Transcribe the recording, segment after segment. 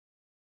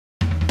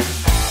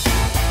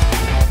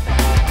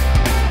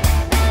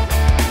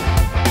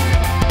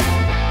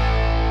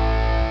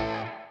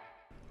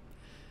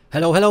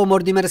Hello,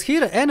 Mordimers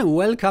here, and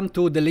welcome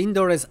to the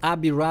Lindores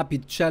Abbey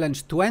Rapid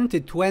Challenge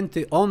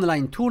 2020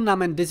 online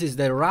tournament. This is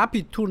the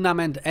Rapid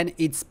tournament, and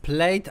it's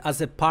played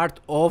as a part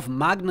of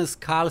Magnus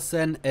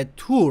Carlsen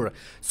Tour.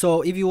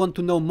 So if you want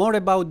to know more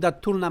about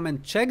that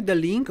tournament, check the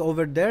link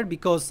over there,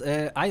 because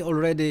I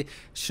already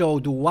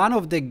showed one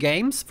of the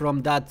games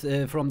from that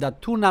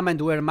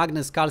tournament where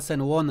Magnus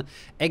Carlsen won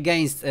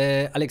against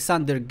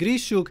Alexander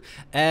Grishuk,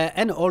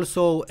 and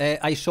also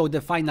I showed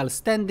the final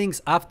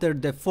standings after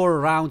the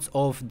 4 rounds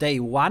of day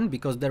 1,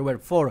 because there were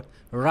 4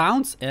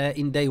 rounds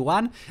in day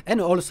 1, and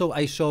also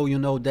I show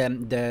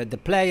the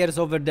players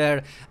over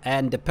there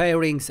and the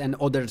pairings and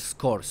other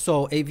scores.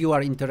 So if you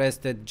are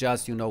interested,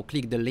 just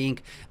click the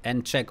link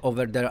and check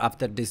over there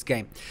after this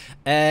game.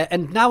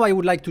 And now I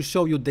would like to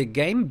show you the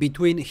game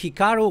between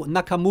Hikaru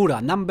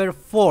Nakamura, number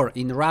 4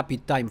 in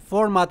rapid time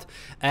format.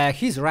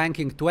 He's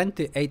ranking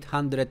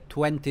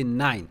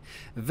 2829,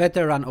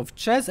 veteran of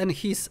chess, and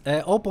his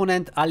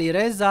opponent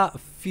Alireza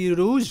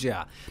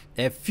Firouzja,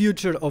 a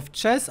future of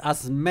chess,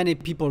 as many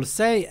people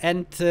say,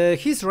 and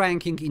his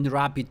ranking in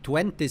rapid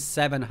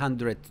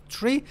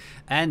 2703,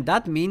 and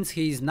that means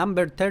he's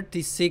number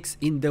 36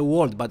 in the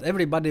world, but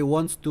everybody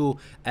wants to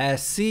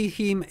see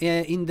him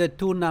in the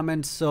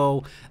tournament,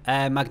 so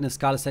Magnus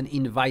Carlsen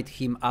invite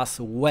him as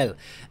well.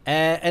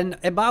 And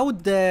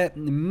about the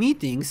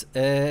meetings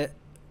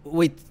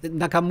with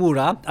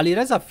Nakamura,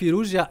 Alireza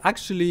Firouzja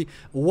actually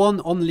won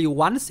only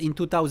once in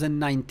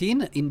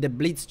 2019 in the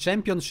Blitz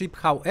Championship.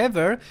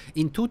 However,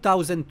 in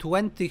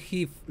 2020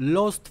 he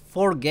lost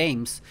 4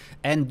 games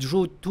and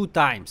drew 2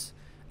 times.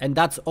 And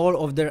that's all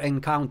of their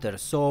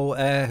encounters. So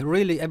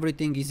really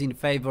everything is in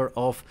favor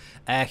of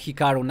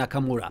Hikaru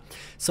Nakamura.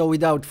 So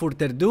without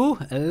further ado,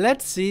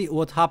 let's see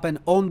what happened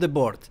on the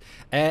board.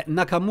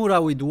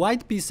 Nakamura with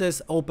white pieces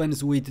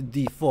opens with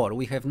d4.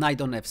 We have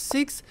knight on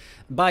f6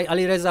 by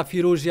Alireza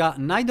Firouzja,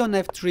 knight on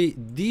f3,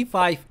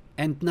 d5,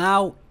 and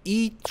now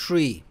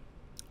e3.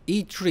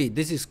 e3,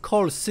 this is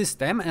Colle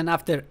system, and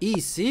after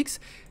e6,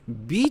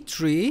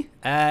 b3,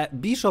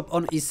 bishop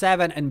on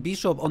e7 and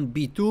bishop on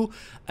b2,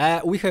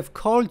 we have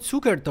Colle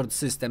Zukertort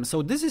system.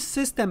 So this is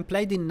system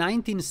played in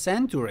 19th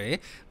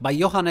century by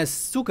Johannes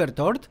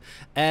Zukertort,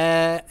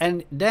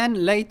 and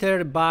then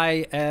later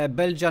by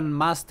Belgian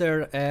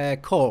master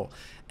Colle.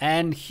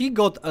 And he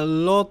got a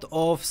lot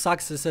of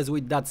successes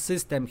with that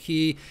system.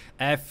 He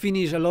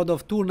finished a lot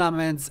of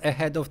tournaments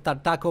ahead of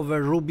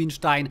Tartakover,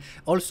 Rubinstein.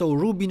 Also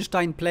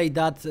Rubinstein played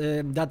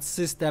that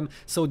system.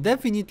 So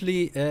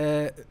definitely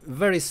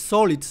very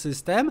solid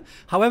system.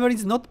 However,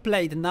 it's not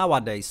played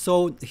nowadays.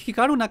 So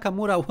Hikaru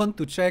Nakamura want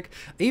to check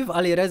if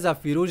Alireza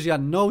Firouzja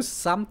knows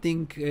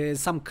something,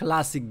 some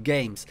classic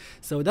games.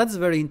 So that's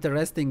very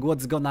interesting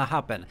what's gonna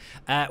happen.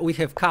 We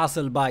have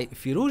castle by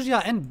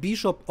Firouzja and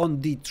bishop on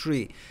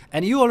d3.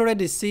 And you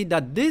already see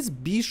that these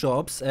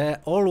bishops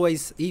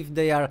always, if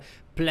they are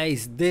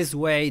placed this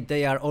way,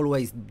 they are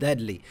always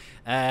deadly.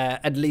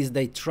 At least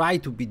they try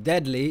to be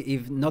deadly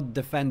if not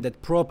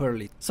defended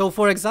properly. So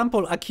for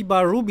example,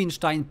 Akiba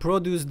Rubinstein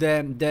produced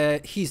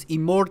his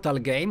immortal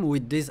game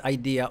with this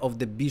idea of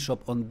the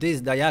bishop on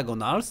these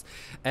diagonals,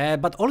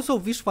 but also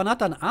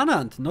Vishwanathan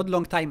Anand not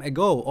long time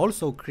ago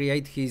also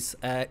create his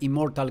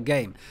immortal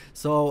game.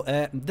 So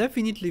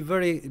definitely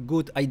very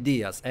good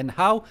ideas. And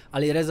how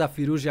Alireza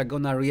Firouzja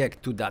gonna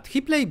react to that?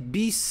 He played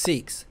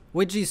b6,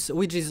 which is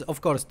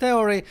of course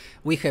theory.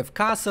 We have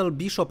castle,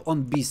 bishop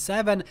on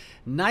b7,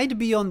 knight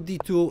b on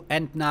d2,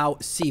 and now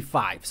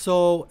c5.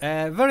 So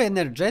very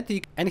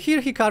energetic. And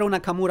here Hikaru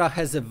Nakamura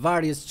has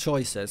various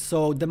choices.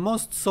 So the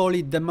most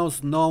solid, the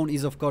most known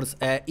is of course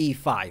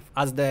e5,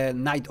 as the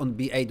knight on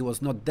b8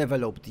 was not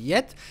developed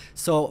yet.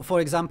 So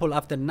for example,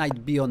 after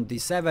knight b on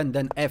d7,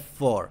 then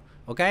f4.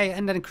 Okay,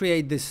 and then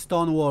create this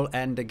stone wall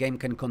and the game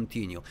can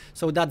continue.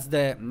 So that's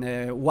the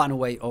one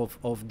way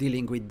of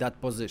dealing with that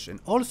position.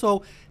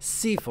 Also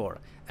c4,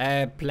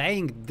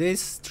 playing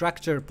this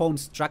structure, pawn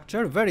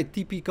structure, very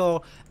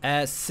typical,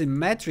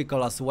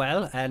 symmetrical as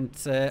well, and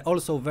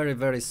also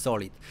very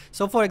solid.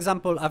 So for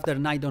example, after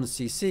knight on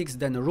c6,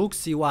 then rook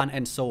c1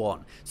 and so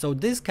on. So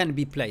this can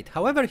be played.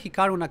 However,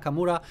 Hikaru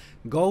Nakamura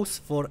goes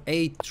for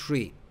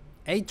a3.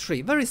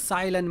 a3, very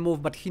silent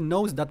move, but he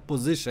knows that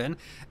position,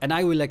 and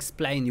I will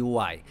explain you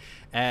why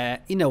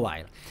in a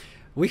while.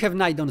 We have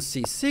knight on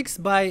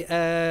c6 by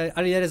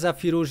Alireza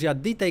Firouzja,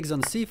 d takes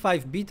on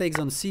c5, b takes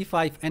on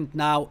c5, and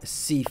now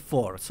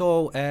c4.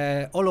 So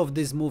all of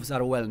these moves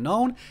are well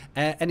known.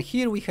 And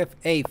here we have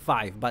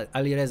a5 by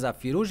Alireza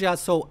Firouzja.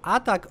 So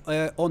attack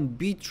on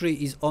b3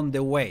 is on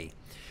the way.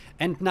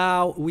 And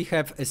now we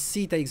have a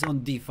c takes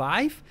on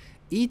d5,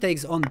 e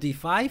takes on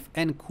d5,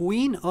 and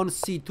queen on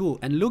c2.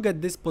 And look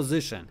at this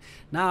position.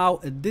 Now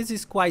this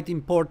is quite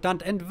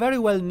important and very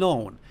well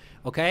known.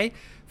 Okay,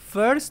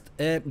 first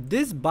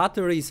this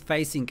battery is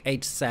facing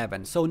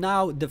h7. So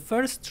now the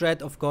first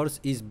threat of course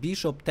is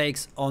bishop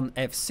takes on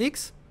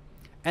f6,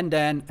 and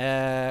then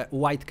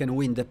white can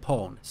win the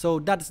pawn. So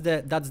that's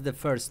the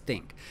first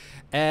thing.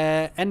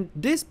 And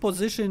this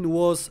position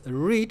was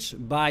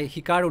reached by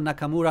Hikaru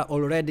Nakamura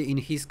already in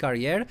his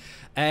career.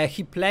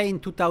 He played in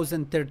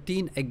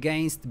 2013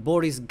 against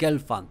Boris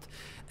Gelfand,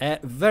 a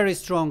very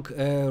strong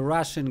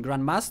Russian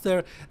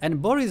grandmaster,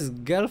 and Boris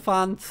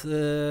Gelfand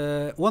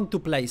want to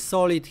play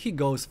solid. He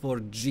goes for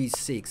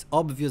g6,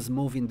 obvious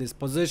move in this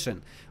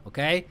position,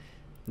 okay?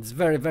 It's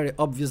very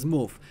obvious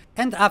move.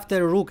 And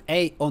after rook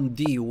a on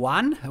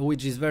d1,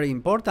 which is very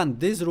important,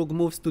 this rook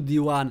moves to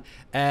d1,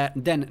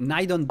 then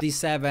knight on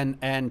d7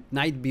 and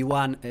knight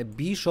b1,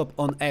 bishop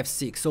on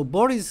f6. So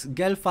Boris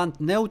Gelfand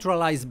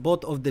neutralized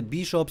both of the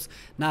bishops.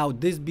 Now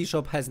this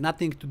bishop has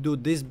nothing to do,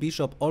 this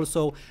bishop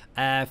also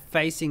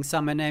facing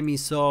some enemy.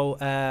 So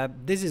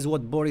this is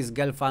what Boris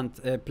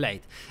Gelfand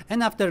played.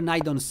 And after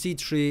knight on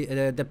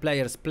c3, the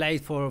players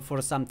played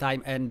for some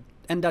time,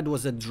 and that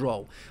was a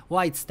draw.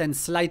 White stands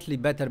slightly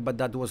better, but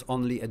that was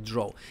only a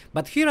draw.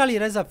 But here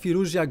Alireza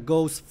Firouzja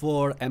goes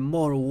for a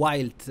more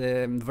wild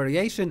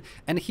variation,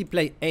 and he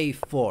played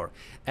a4.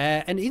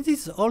 And it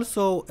is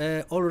also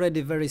already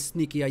very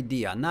sneaky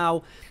idea.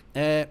 Now,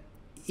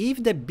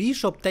 if the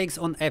bishop takes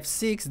on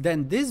f6,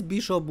 then this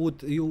bishop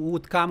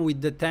would come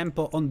with the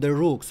tempo on the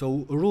rook.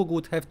 So rook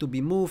would have to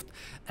be moved,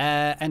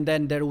 and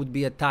then there would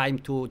be a time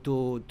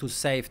to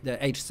save the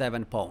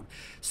h7 pawn.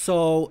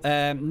 So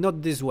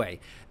not this way.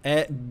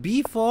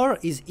 B4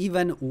 is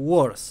even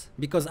worse,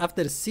 because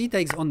after c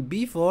takes on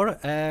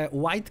b4,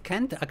 white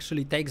can't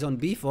actually take on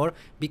b4,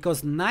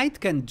 because knight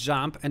can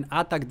jump and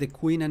attack the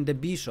queen and the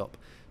bishop.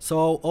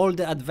 So all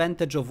the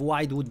advantage of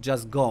white would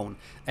just gone.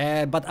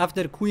 But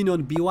after queen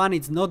on b1,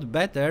 it's not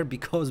better,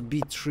 because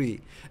b3,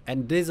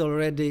 and this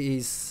already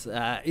is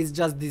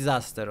just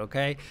disaster.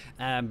 Okay,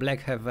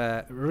 black have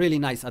a really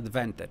nice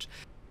advantage.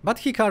 But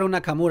Hikaru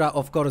Nakamura,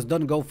 of course,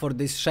 don't go for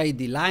these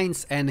shady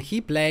lines, and he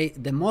play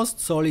the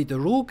most solid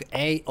rook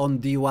a on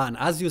d1.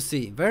 As you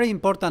see, very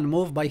important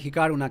move by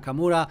Hikaru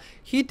Nakamura.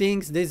 He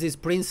thinks this is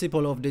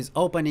principle of this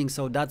opening,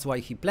 so that's why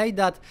he played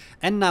that.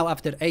 And now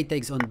after a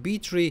takes on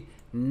b3,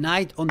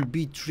 knight on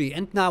b3.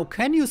 And now,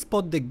 can you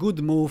spot the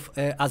good move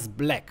as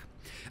black?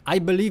 I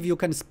believe you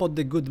can spot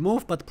the good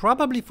move, but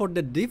probably for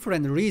the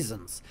different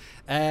reasons.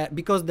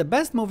 Because the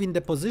best move in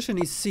the position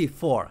is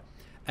c4.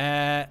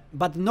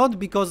 But not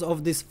because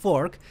of this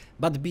fork,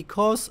 but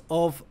because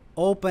of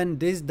open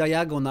this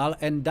diagonal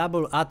and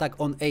double attack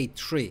on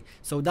a3.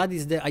 So that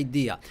is the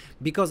idea.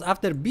 Because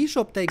after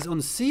bishop takes on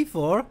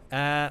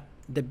c4,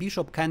 the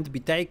bishop can't be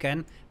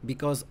taken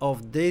because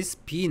of this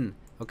pin.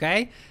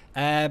 Okay,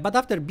 but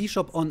after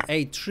bishop on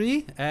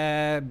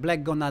a3,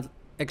 black gonna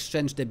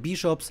exchange the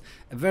bishops,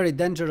 a very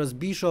dangerous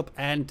bishop,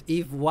 and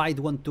if white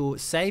want to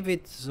save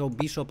it, so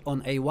bishop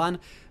on a1,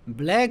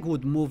 black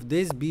would move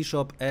this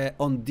bishop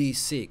on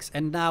d6.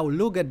 And now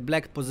look at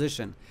black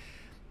position.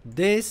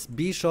 These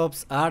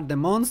bishops are the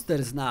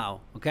monsters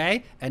now,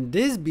 okay? And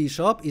this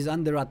bishop is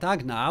under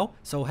attack now,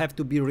 so have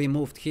to be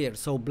removed here.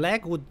 So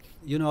black would,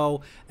 you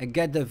know,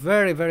 get the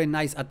very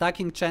nice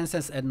attacking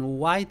chances, and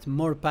white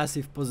more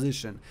passive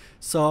position.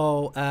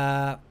 So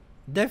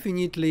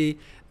definitely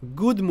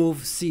good move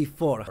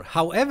c4.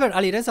 However,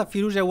 Alireza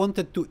Firouzja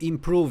wanted to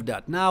improve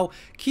that. Now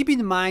keep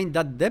in mind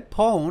that the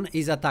pawn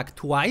is attacked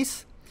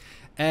twice,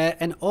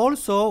 and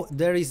also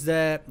there is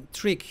a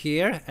trick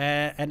here,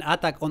 an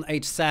attack on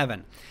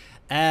h7.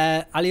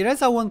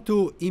 Alireza want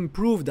to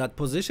improve that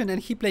position,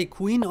 and he played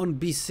queen on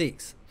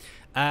b6.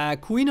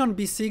 Queen on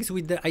b6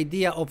 with the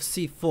idea of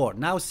c4.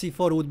 Now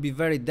c4 would be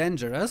very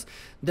dangerous.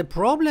 The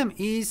problem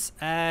is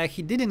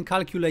he didn't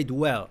calculate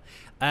well.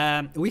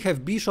 We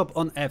have bishop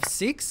on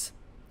f6.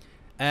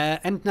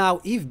 And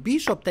now if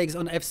bishop takes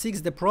on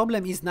f6, the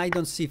problem is knight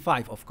on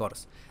c5, of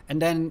course.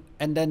 And then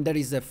there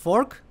is a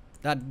fork.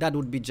 That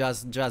would be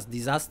just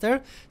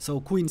disaster. So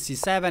queen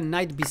c7,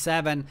 knight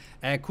b7,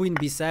 queen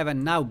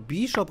b7, now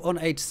bishop on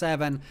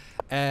h7,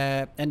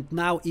 and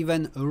now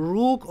even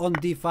rook on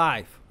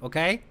d5.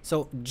 Okay,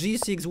 so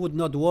g6 would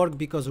not work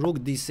because rook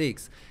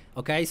d6.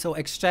 Okay, so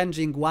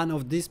exchanging one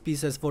of these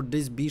pieces for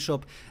this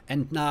bishop,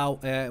 and now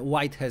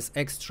white has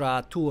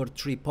extra 2 or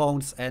 3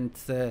 pawns, and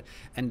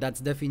that's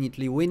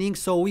definitely winning.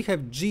 So we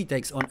have g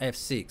takes on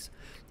f6,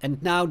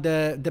 and now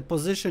the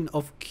position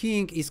of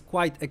king is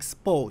quite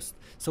exposed.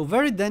 So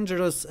very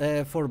dangerous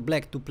for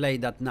black to play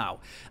that now.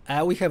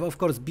 We have, of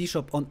course,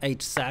 bishop on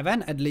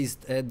h7, at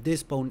least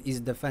this pawn is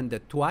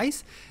defended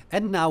twice,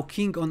 and now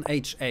king on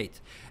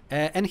h8.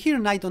 And here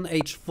knight on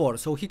h4,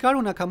 so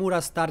Hikaru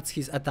Nakamura starts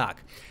his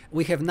attack.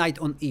 We have knight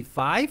on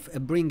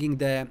e5, bringing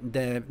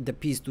the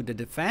piece to the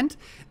defend,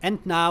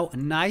 and now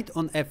knight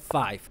on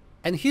f5.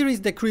 And here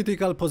is the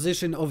critical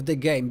position of the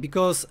game,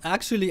 because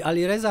actually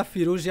Alireza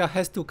Firouzja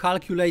has to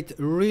calculate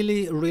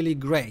really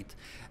great.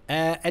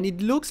 And it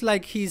looks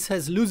like he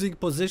has losing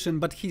position,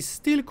 but he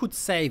still could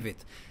save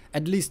it,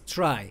 at least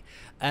try.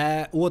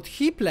 What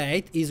he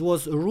played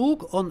was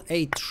rook on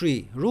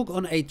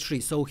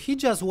a3, so he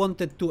just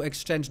wanted to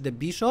exchange the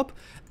bishop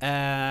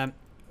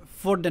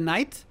for the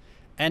knight,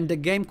 and the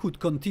game could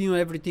continue,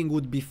 everything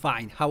would be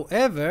fine.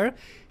 However,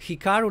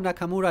 Hikaru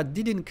Nakamura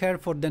didn't care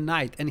for the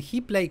knight, and he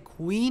played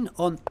queen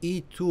on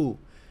e2.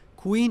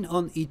 Queen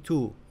on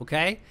e2,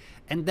 okay?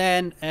 And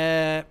then,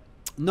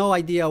 no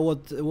idea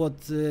what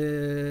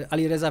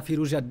Alireza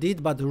Firouzja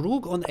did, but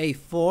rook on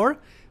a4,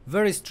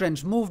 very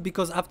strange move,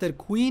 because after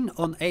queen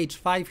on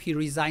h5 he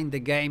resigned the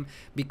game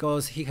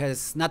because he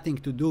has nothing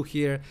to do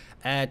here.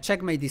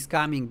 Checkmate is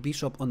coming,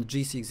 bishop on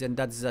g6, and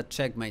that's a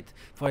checkmate.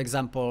 For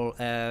example,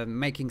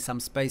 making some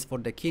space for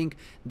the king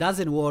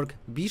doesn't work.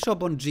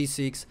 Bishop on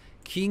g6,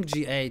 king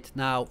g8,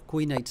 now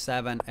queen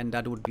h7, and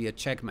that would be a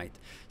checkmate.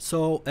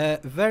 So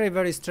very,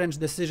 very strange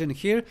decision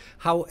here.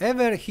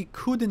 However, he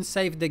couldn't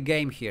save the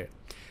game here.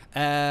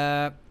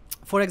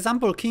 For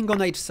example, king on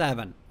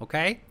h7,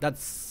 okay,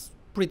 that's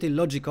pretty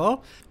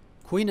logical.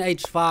 Queen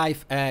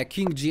h5,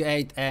 king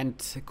g8, and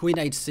queen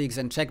h6,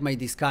 and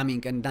checkmate is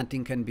coming, and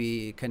nothing can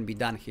be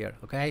done here,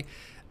 okay?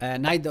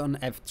 Knight on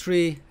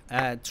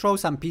f3, throw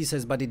some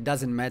pieces, but it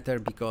doesn't matter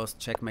because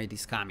checkmate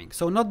is coming.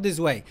 So not this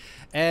way.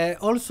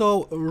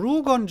 Also,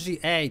 rook on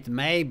g8,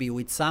 maybe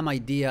with some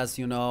ideas,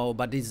 you know,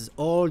 but it's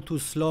all too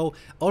slow.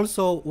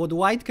 Also, what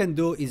white can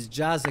do is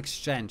just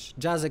exchange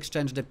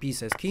the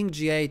pieces. King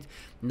g8,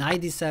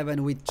 knight d7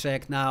 with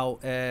check. Now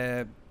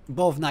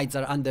both knights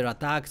are under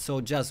attack,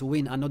 so just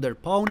win another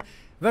pawn.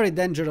 Very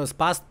dangerous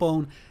passed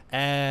pawn.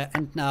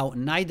 And now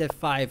knight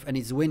f5, and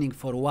it's winning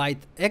for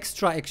white.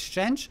 Extra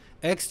exchange,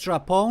 extra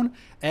pawn,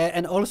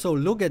 and also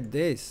look at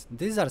this.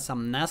 These are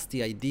some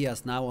nasty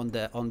ideas now on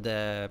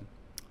the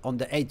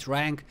 8th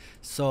rank.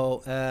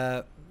 So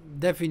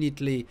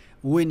definitely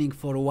winning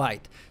for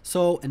white.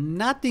 So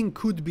nothing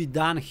could be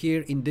done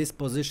here in this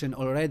position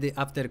already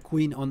after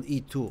queen on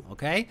e2.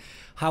 Okay.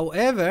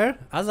 However,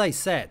 as I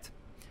said,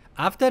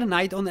 after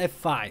knight on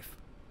f5,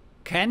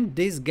 can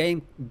this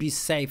game be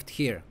saved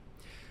here?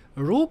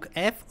 Rook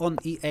f on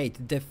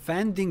e8,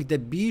 defending the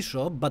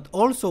bishop, but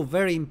also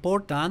very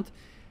important,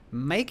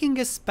 making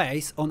a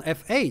space on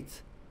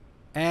f8.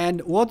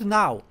 And what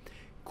now?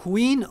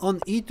 Queen on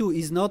e2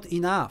 is not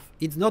enough.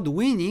 It's not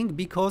winning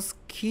because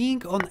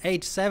king on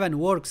h7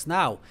 works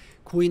now.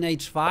 Queen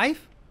h5,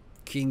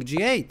 king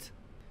g8.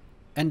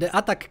 And the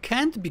attack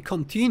can't be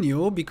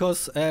continued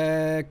because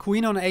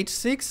queen on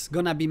h6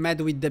 gonna be met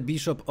with the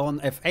bishop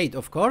on f8,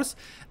 of course,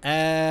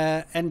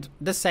 and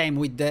the same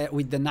with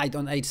the knight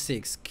on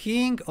h6,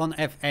 king on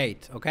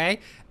f8, okay,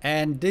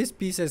 and these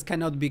pieces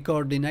cannot be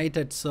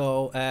coordinated,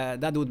 so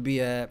that would be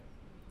a,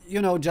 you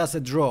know, just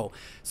a draw.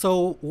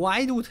 So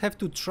white would have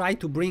to try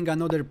to bring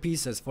another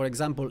pieces, for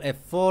example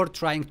f4,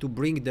 trying to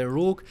bring the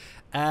rook,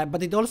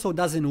 but it also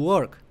doesn't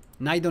work.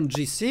 Knight on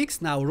g6,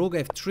 now rook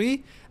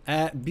f3,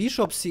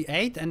 bishop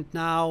c8, and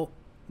now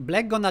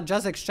black gonna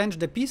just exchange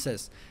the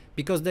pieces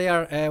because they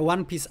are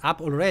one piece up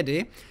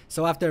already.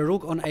 So after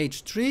rook on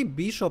h3,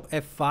 bishop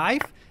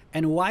f5,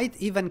 and white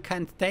even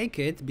can't take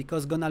it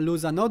because gonna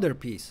lose another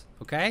piece,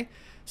 okay?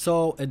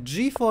 So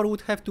g4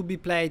 would have to be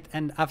played,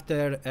 and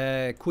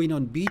after queen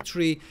on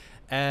b3,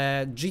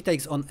 g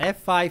takes on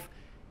f5,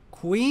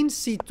 queen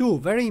c2,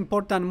 very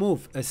important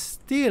move,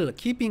 still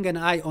keeping an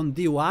eye on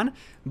d1,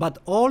 but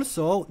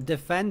also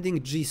defending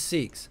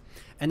g6.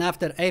 And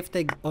after f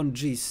takes on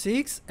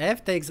g6,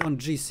 f takes on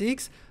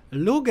g6,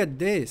 look at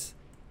this,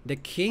 the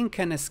king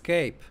can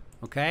escape,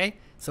 okay?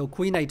 So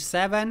queen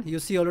h7, you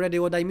see already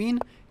what I mean?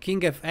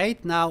 King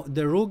f8, now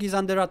the rook is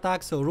under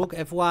attack, so rook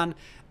f1,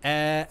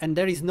 and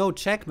there is no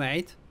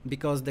checkmate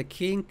because the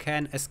king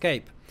can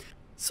escape.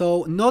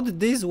 So not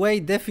this way,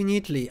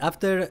 definitely.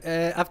 After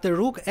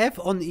rook f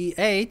on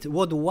e8,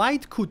 what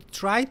white could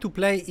try to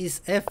play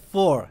is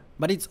f4.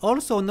 But it's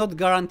also not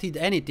guaranteed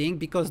anything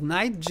because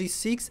knight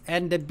g6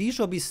 and the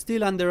bishop is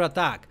still under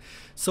attack.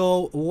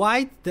 So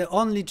white, the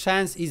only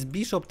chance is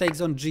bishop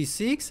takes on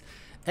g6,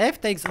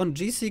 f takes on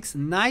g6,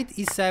 knight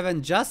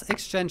e7, just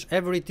exchange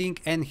everything.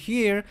 And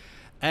here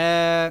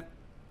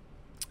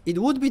it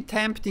would be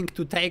tempting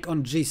to take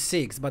on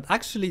g6, but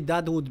actually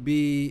that would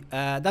be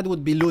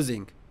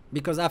losing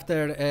because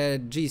after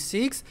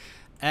g6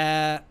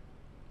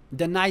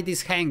 the knight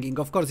is hanging.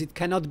 Of course, it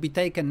cannot be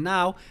taken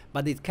now,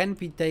 but it can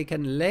be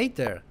taken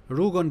later.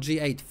 Rook on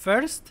g8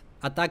 first,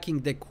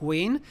 attacking the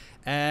queen.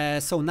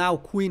 So now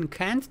queen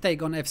can't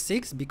take on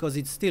f6 because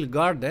it's still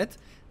guarded.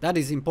 That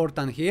is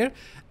important here.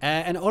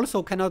 And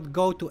also cannot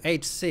go to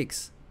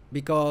h6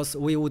 because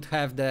we would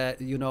have the,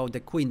 you know, the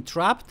queen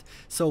trapped.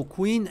 So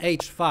queen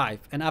h5,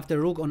 and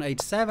after rook on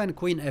h7,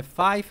 queen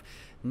f5.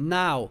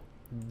 Now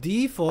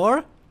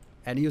d4,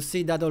 and you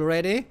see that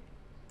already.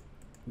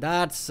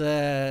 That's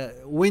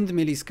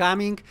windmill is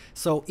coming,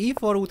 so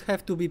e4 would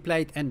have to be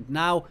played, and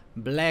now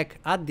black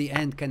at the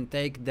end can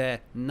take the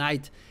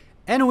knight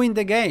and win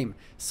the game.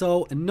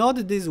 So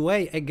not this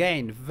way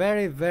again.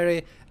 Very,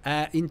 very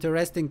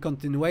interesting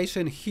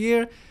continuation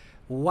here.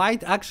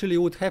 White actually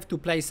would have to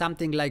play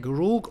something like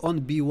rook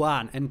on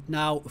b1 and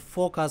now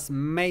focus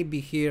maybe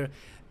here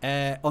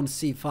on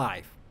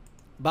c5.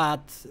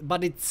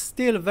 but it's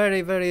still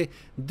very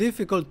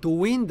difficult to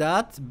win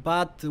that.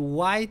 But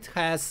white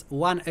has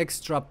one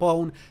extra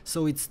pawn,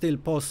 so it's still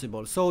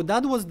possible. So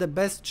that was the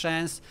best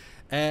chance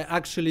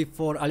actually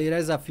for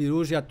Alireza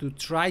Firouzja to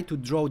try to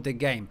draw the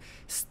game.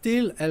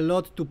 Still a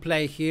lot to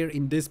play here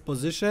in this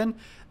position.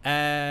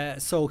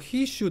 So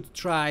he should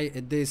try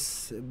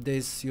this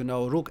you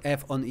know, rook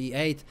f on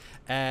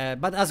e8,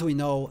 but as we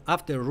know,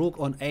 after rook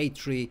on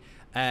a3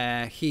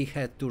 he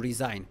had to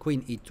resign.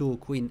 Queen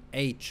e2, queen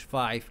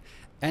h5,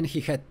 and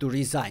he had to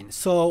resign.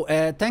 So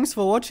thanks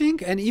for watching,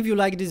 and if you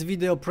like this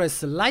video,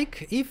 press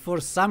like. If for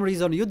some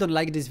reason you don't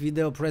like this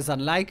video, press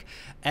unlike.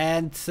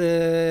 And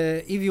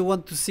if you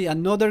want to see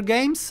another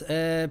games,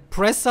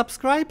 press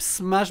subscribe,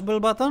 smash bell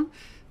button.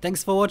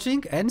 Thanks for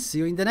watching, and see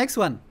you in the next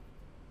one.